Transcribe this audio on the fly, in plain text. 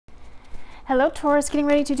Hello, Taurus. Getting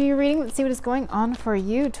ready to do your reading. Let's see what is going on for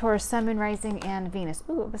you, Taurus, Sun, Moon, Rising, and Venus.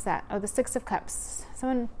 Ooh, what was that? Oh, the Six of Cups.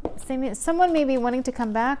 Someone may be wanting to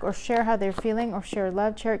come back or share how they're feeling or share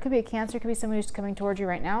love. It could be a Cancer. It could be someone who's coming towards you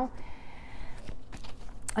right now.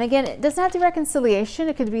 And again, it doesn't have to be reconciliation.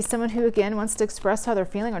 It could be someone who, again, wants to express how they're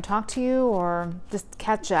feeling or talk to you or just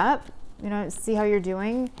catch up, you know, see how you're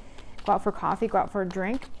doing. Go out for coffee, go out for a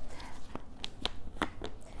drink.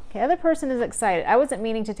 Okay, other person is excited. I wasn't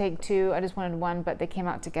meaning to take two. I just wanted one, but they came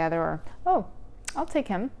out together. Or, oh, I'll take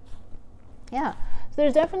him. Yeah. So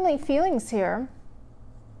there's definitely feelings here.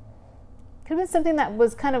 Could have been something that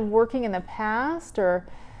was kind of working in the past, or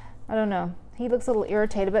I don't know. He looks a little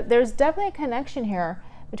irritated, but there's definitely a connection here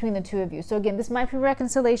between the two of you. So again, this might be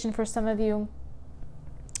reconciliation for some of you.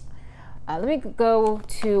 Let me go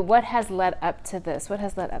to what has led up to this. What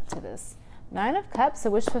has led up to this? Nine of Cups,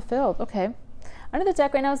 a wish fulfilled. Okay. Under the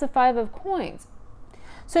deck right now is the Five of Coins.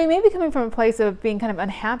 So you may be coming from a place of being kind of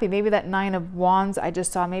unhappy. Maybe that Nine of Wands I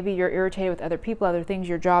just saw. Maybe you're irritated with other people, other things,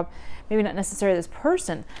 your job. Maybe not necessarily this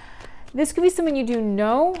person. This could be someone you do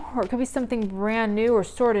know, or it could be something brand new or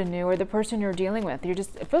sort of new, or the person you're dealing with.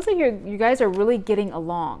 It feels like you guys are really getting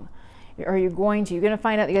along. Or you're going to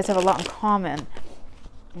find out you guys have a lot in common.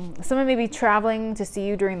 Someone may be traveling to see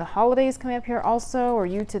you during the holidays coming up here also, or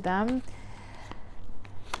you to them.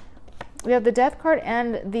 We have the Death card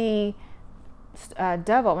and the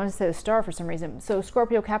Devil. I want to say the Star for some reason. So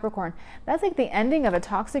Scorpio, Capricorn. That's like the ending of a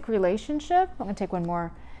toxic relationship. I'm going to take one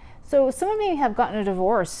more. So someone may have gotten a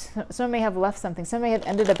divorce. Someone may have left something. Someone may have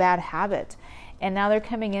ended a bad habit. And now they're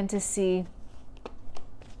coming in to see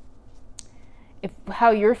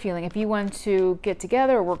how you're feeling. If you want to get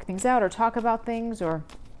together or work things out or talk about things, or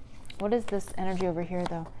what is this energy over here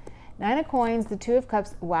though? Nine of Coins, the Two of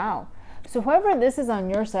Cups. Wow. So whoever this is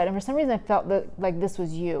on your side, and for some reason I felt that like this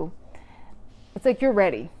was you. It's like you're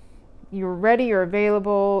ready. You're ready, you're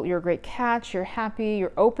available, you're a great catch, you're happy,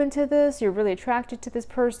 you're open to this, you're really attracted to this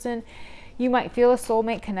person. You might feel a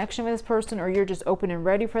soulmate connection with this person, or you're just open and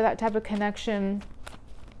ready for that type of connection.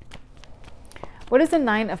 What is the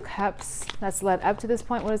Nine of Cups that's led up to this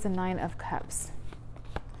point? What is the Nine of Cups?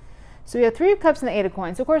 So we have Three of Cups and the Eight of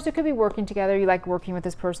Coins. So of course, it could be working together. You like working with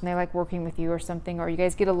this person. They like working with you or something. Or you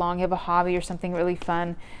guys get along. You have a hobby or something really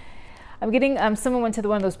fun. I'm getting someone went to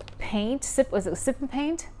one of those paint. Was it sip and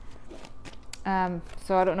paint?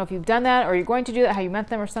 So I don't know if you've done that or you're going to do that, how you met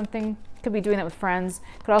them or something. Could be doing that with friends.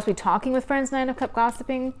 Could also be talking with friends. Nine of Cups,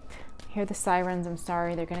 gossiping. Hear the sirens. I'm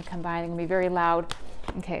sorry. They're going to come by. They're going to be very loud.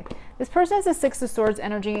 Okay. This person has a Six of Swords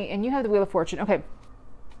energy and you have the Wheel of Fortune. Okay.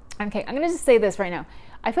 Okay. I'm going to just say this right now.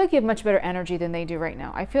 I feel like you have much better energy than they do right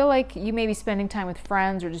now. I feel like you may be spending time with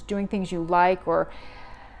friends or just doing things you like, or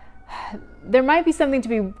there might be something to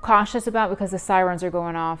be cautious about because the sirens are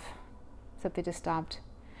going off. Except they just stopped.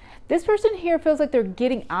 This person here feels like they're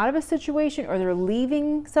getting out of a situation, or they're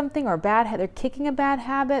leaving something, or they're kicking a bad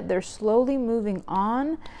habit. They're slowly moving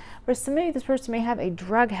on. For somebody, this person may have a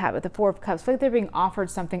drug habit, the Four of Cups. I feel like they're being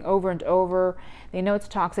offered something over and over. They know it's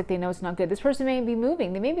toxic. They know it's not good. This person may be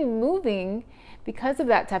moving. They may be moving because of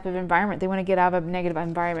that type of environment. They want to get out of a negative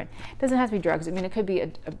environment. It doesn't have to be drugs. I mean, it could be a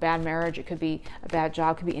bad marriage. It could be a bad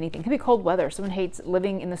job. It could be anything. It could be cold weather. Someone hates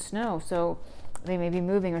living in the snow, so they may be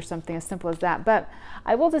moving or something as simple as that. But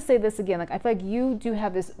I will just say this again. Like, I feel like you do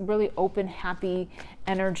have this really open, happy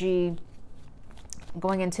energy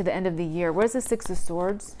going into the end of the year. Where's the Six of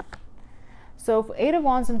Swords? So Eight of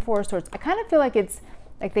Wands and Four of Swords. I kind of feel like it's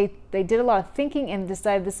like they did a lot of thinking and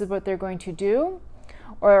decided this is what they're going to do.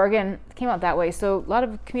 Or again, it came out that way. So a lot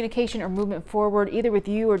of communication or movement forward, either with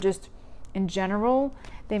you or just in general.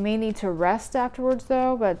 They may need to rest afterwards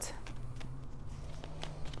though, but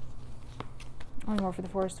one more for the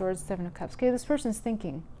Four of Swords, Seven of Cups. Okay, this person's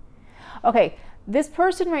thinking. Okay, this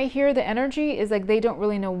person right here, the energy is like they don't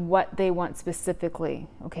really know what they want specifically.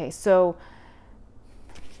 Okay, so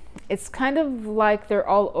it's kind of like they're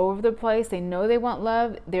all over the place. They know they want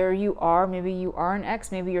love. There you are. Maybe you are an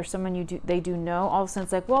ex. Maybe you're someone they do know. All of a sudden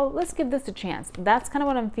it's like, well, let's give this a chance. That's kind of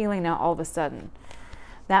what I'm feeling now all of a sudden.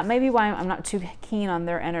 That may be why I'm not too keen on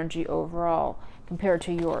their energy overall compared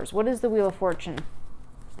to yours. What is the Wheel of Fortune?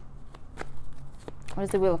 What is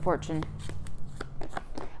the Wheel of Fortune?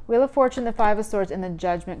 Wheel of Fortune, the Five of Swords, and the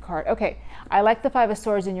Judgment card. Okay, I like the Five of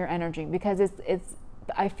Swords in your energy because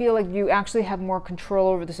I feel like you actually have more control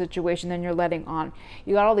over the situation than you're letting on.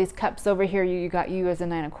 You got all these cups over here. You got you as a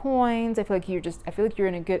Nine of Coins. I feel like you're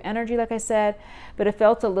in a good energy, like I said, but it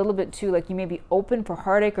felt a little bit too like you may be open for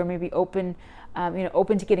heartache, or maybe open,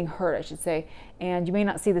 open to getting hurt, I should say. And you may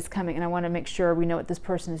not see this coming. And I want to make sure we know what this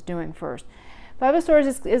person is doing first. Five of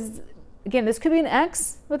Swords is Again, this could be an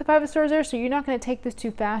X with the Five of Swords there, so you're not going to take this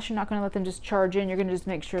too fast. You're not going to let them just charge in. You're going to just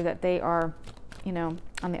make sure that they are, you know,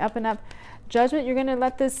 on the up and up. Judgment, you're going to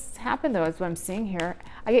let this happen, though, is what I'm seeing here.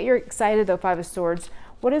 I get you're excited, though, Five of Swords.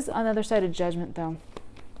 What is on the other side of Judgment, though?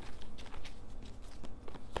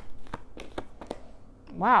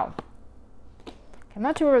 Wow. Okay, I'm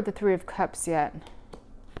not sure with the Three of Cups yet.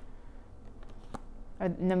 Or,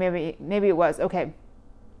 no, maybe it was. Okay.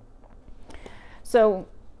 So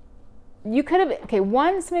you could have, okay,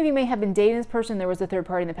 one, some of you may have been dating this person, there was a third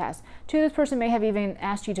party in the past. Two, this person may have even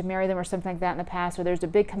asked you to marry them or something like that in the past, or there's a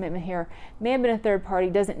big commitment here. May have been a third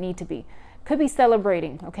party, doesn't need to be. Could be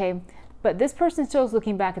celebrating, okay? But this person still is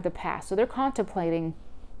looking back at the past, so they're contemplating.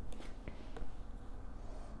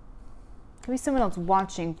 Could be someone else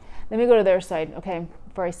watching. Let me go to their side, okay,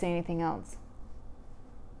 before I say anything else.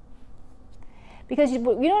 Because you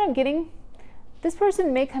know what I'm getting? This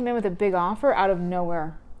person may come in with a big offer out of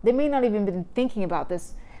nowhere. They may not even been thinking about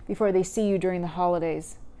this before they see you during the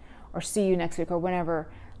holidays or see you next week or whenever.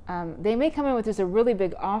 They may come in with just a really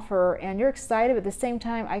big offer and you're excited, but at the same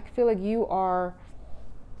time, I feel like you are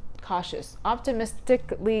cautious,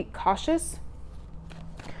 optimistically cautious.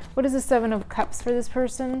 What is the Seven of Cups for this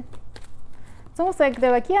person? It's almost like they're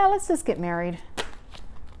like, yeah, let's just get married.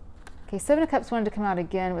 Okay, Seven of Cups wanted to come out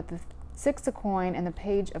again with the Six of Coin and the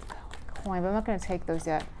Page of Coin, but I'm not going to take those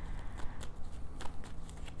yet.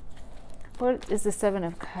 What is the Seven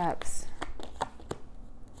of Cups?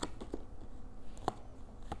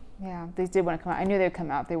 Yeah, they did want to come out. I knew they would come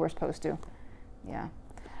out. They were supposed to. Yeah.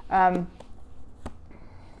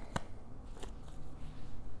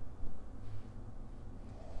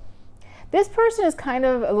 This person is kind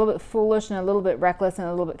of a little bit foolish and a little bit reckless and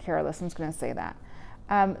a little bit careless. I'm just going to say that.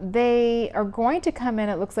 They are going to come in,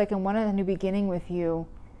 it looks like, and want a new beginning with you.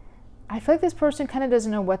 I feel like this person kind of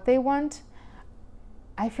doesn't know what they want.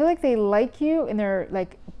 I feel like they like you and they're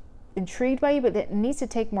like intrigued by you, but it needs to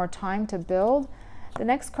take more time to build. The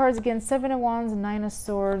next cards, again, Seven of Wands and Nine of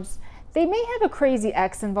Swords. They may have a crazy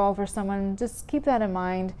ex involved for someone. Just keep that in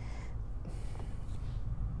mind.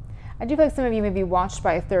 I do feel like some of you may be watched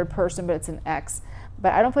by a third person, but it's an ex.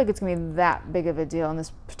 But I don't feel like it's going to be that big of a deal in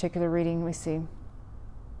this particular reading. Let me see.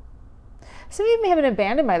 Some of you may have been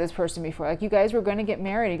abandoned by this person before. Like you guys were going to get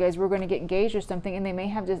married. You guys were going to get engaged or something, and they may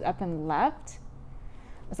have just up and left.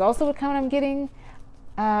 That's also what kind of I'm getting.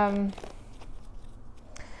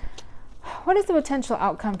 What is the potential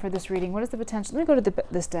outcome for this reading? What is the potential? Let me go to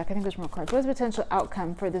this deck. I think there's more cards. What is the potential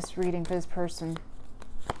outcome for this reading for this person?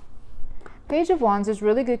 Page of Wands is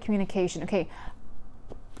really good communication. Okay,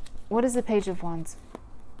 what is the Page of Wands?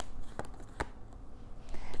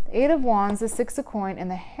 The Eight of Wands, the Six of Coin, and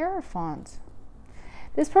the Hierophant.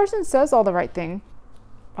 This person says all the right things.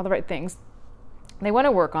 They want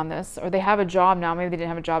to work on this, or they have a job now. Maybe they didn't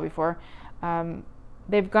have a job before.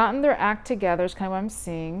 They've gotten their act together is kind of what I'm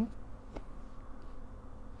seeing.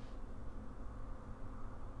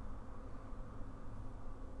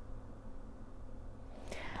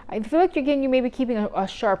 I feel like, again, you may be keeping a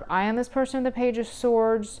sharp eye on this person in the Page of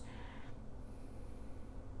Swords.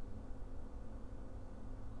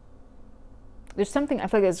 There's something I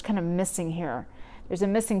feel like is kind of missing here. There's a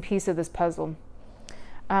missing piece of this puzzle.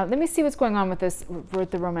 Let me see what's going on with this,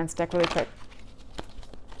 with the romance deck really quick.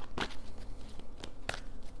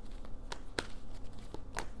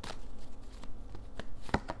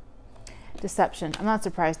 Deception. I'm not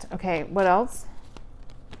surprised. Okay, what else?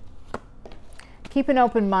 Keep an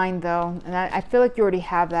open mind, though. And I feel like you already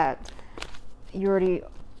have that. You already...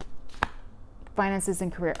 Finances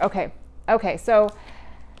and career. Okay. Okay, so...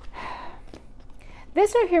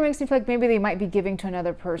 This right here makes me feel like maybe they might be giving to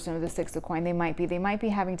another person with the Six of Coin. They might be. They might be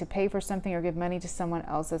having to pay for something or give money to someone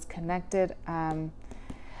else that's connected.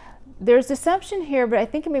 There's deception here, but I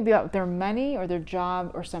think it may be about their money or their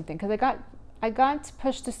job or something. Because I got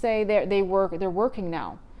pushed to say they're working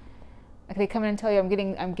now. Like they come in and tell you,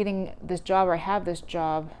 I'm getting this job, or I have this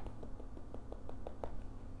job.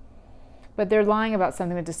 But they're lying about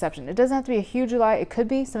something with deception. It doesn't have to be a huge lie. It could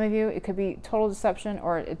be, some of you, it could be total deception,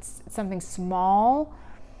 or it's something small.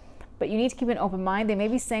 But you need to keep an open mind. They may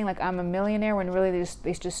be saying, like, I'm a millionaire, when really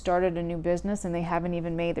they just started a new business and they haven't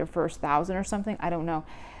even made their first 1,000 or something. I don't know.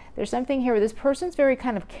 There's something here where this person's very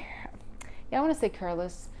kind of, I want to say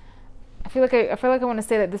careless. I feel like I want to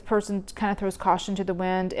say that this person kind of throws caution to the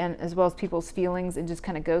wind, and as well as people's feelings, and just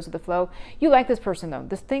kind of goes with the flow. You like this person, though.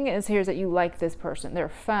 The thing is here is that you like this person. They're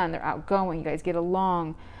fun. They're outgoing. You guys get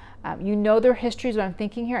along. You know their history is what I'm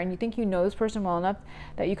thinking here, and you think you know this person well enough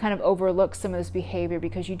that you kind of overlook some of this behavior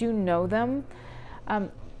because you do know them.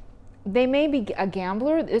 They may be a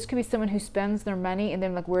gambler. This could be someone who spends their money and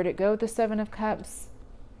then, like, where'd it go with the Seven of Cups?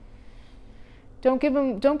 Don't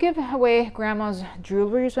give away grandma's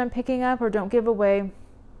jewelry is what I'm picking up, or don't give away,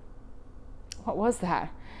 what was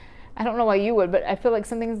that? I don't know why you would, but I feel like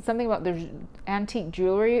something about there's antique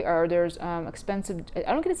jewelry, or there's expensive,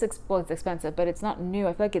 I don't get it's expensive, but it's not new.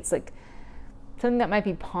 I feel like it's like something that might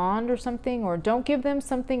be pawned or something. Or don't give them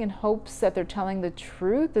something in hopes that they're telling the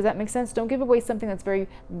truth. Does that make sense? Don't give away something that's very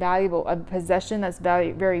valuable, a possession that's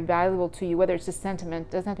very valuable to you, whether it's just sentiment.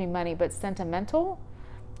 It doesn't have to be money, but sentimental.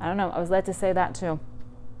 I don't know. I was led to say that too.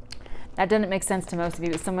 That doesn't make sense to most of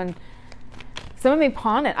you. But someone may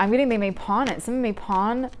pawn it. I'm getting they may pawn it. Someone may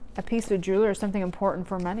pawn a piece of jewelry or something important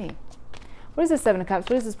for money. What is the Seven of Cups?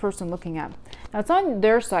 What is this person looking at? Now, it's on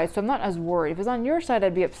their side, so I'm not as worried. If it's on your side,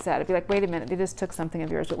 I'd be upset. I'd be like, wait a minute, they just took something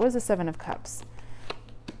of yours. But what is the Seven of Cups?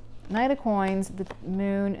 Knight of Coins, the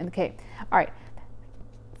Moon, and the K. All right.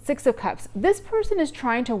 Six of Cups. This person is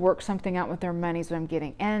trying to work something out with their money, is what I'm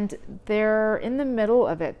getting. And they're in the middle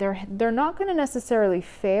of it. They're not going to necessarily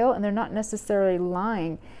fail, and they're not necessarily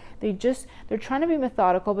lying. They're trying to be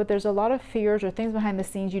methodical, but there's a lot of fears or things behind the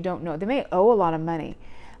scenes you don't know. They may owe a lot of money,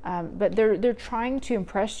 but they're trying to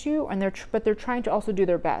impress you, and but they're trying to also do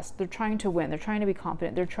their best. They're trying to win. They're trying to be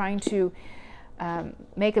confident. They're trying to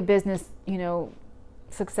make a business,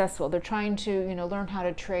 successful. They're trying to, learn how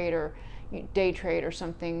to trade or day trade or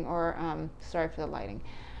something, or sorry for the lighting.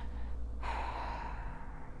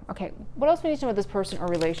 Okay, what else we need to know about this person or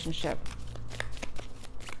relationship?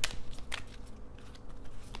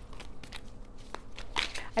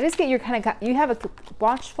 I just get you have a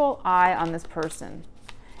watchful eye on this person.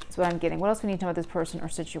 That's what I'm getting. What else we need to know about this person or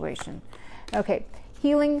situation? Okay,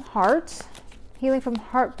 healing heart, healing from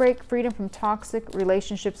heartbreak, freedom from toxic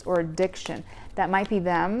relationships or addiction. That might be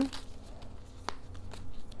them.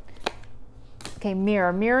 Okay,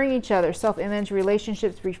 mirroring each other, self-image,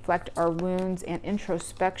 relationships reflect our wounds, and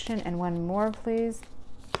introspection. And one more, please.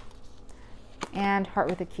 And heart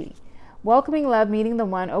with a key. Welcoming love, meeting the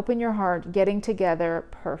one, open your heart, getting together,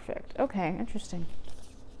 perfect. Okay, interesting.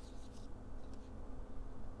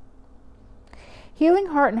 Healing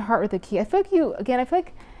heart and heart with a key. I feel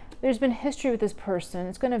like there's been history with this person.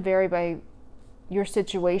 It's going to vary by your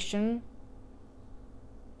situation.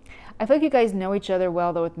 I feel like you guys know each other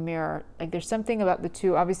well, though, with mirror. Like, there's something about the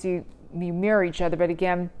two. Obviously, you mirror each other, but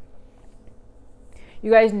again,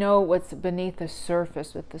 you guys know what's beneath the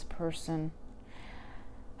surface with this person.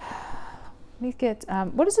 Let me get,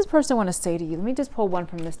 what does this person want to say to you? Let me just pull one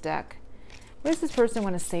from this deck. What does this person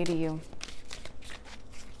want to say to you?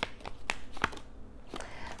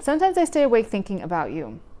 Sometimes I stay awake thinking about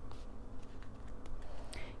you.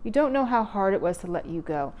 You don't know how hard it was to let you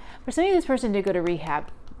go. For some of you, this person did go to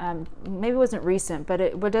rehab. Maybe it wasn't recent, but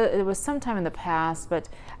it was sometime in the past. But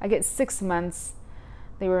I get 6 months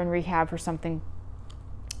they were in rehab for something.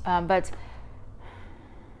 But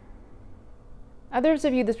others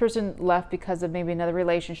of you, this person left because of maybe another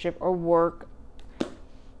relationship or work.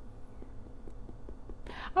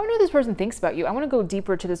 I want to know what this person thinks about you. I want to go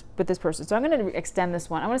deeper to this with this person. So I'm going to extend this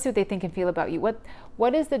one. I want to see what they think and feel about you.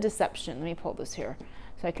 What is the deception? Let me pull this here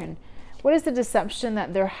so I can. What is the deception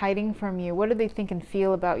that they're hiding from you? What do they think and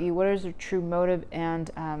feel about you? What is their true motive and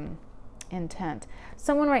intent?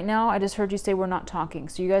 Someone right now, I just heard you say we're not talking.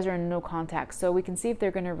 So you guys are in no contact. So we can see if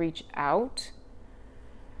they're going to reach out.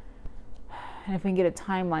 And if we can get a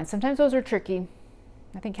timeline. Sometimes those are tricky.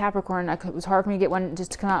 I think Capricorn, it was hard for me to get one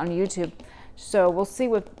just to come out on YouTube. So we'll see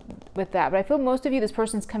with that. But I feel most of you, this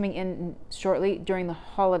person's coming in shortly during the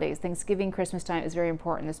holidays. Thanksgiving, Christmas time is very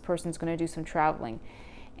important. This person's going to do some traveling.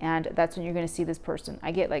 And that's when you're going to see this person.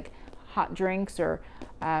 I get like hot drinks or,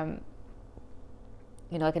 like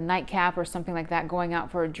a nightcap or something like that, going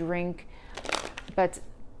out for a drink. But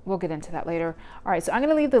we'll get into that later. All right, so I'm going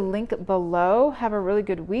to leave the link below. Have a really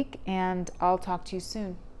good week, and I'll talk to you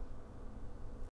soon.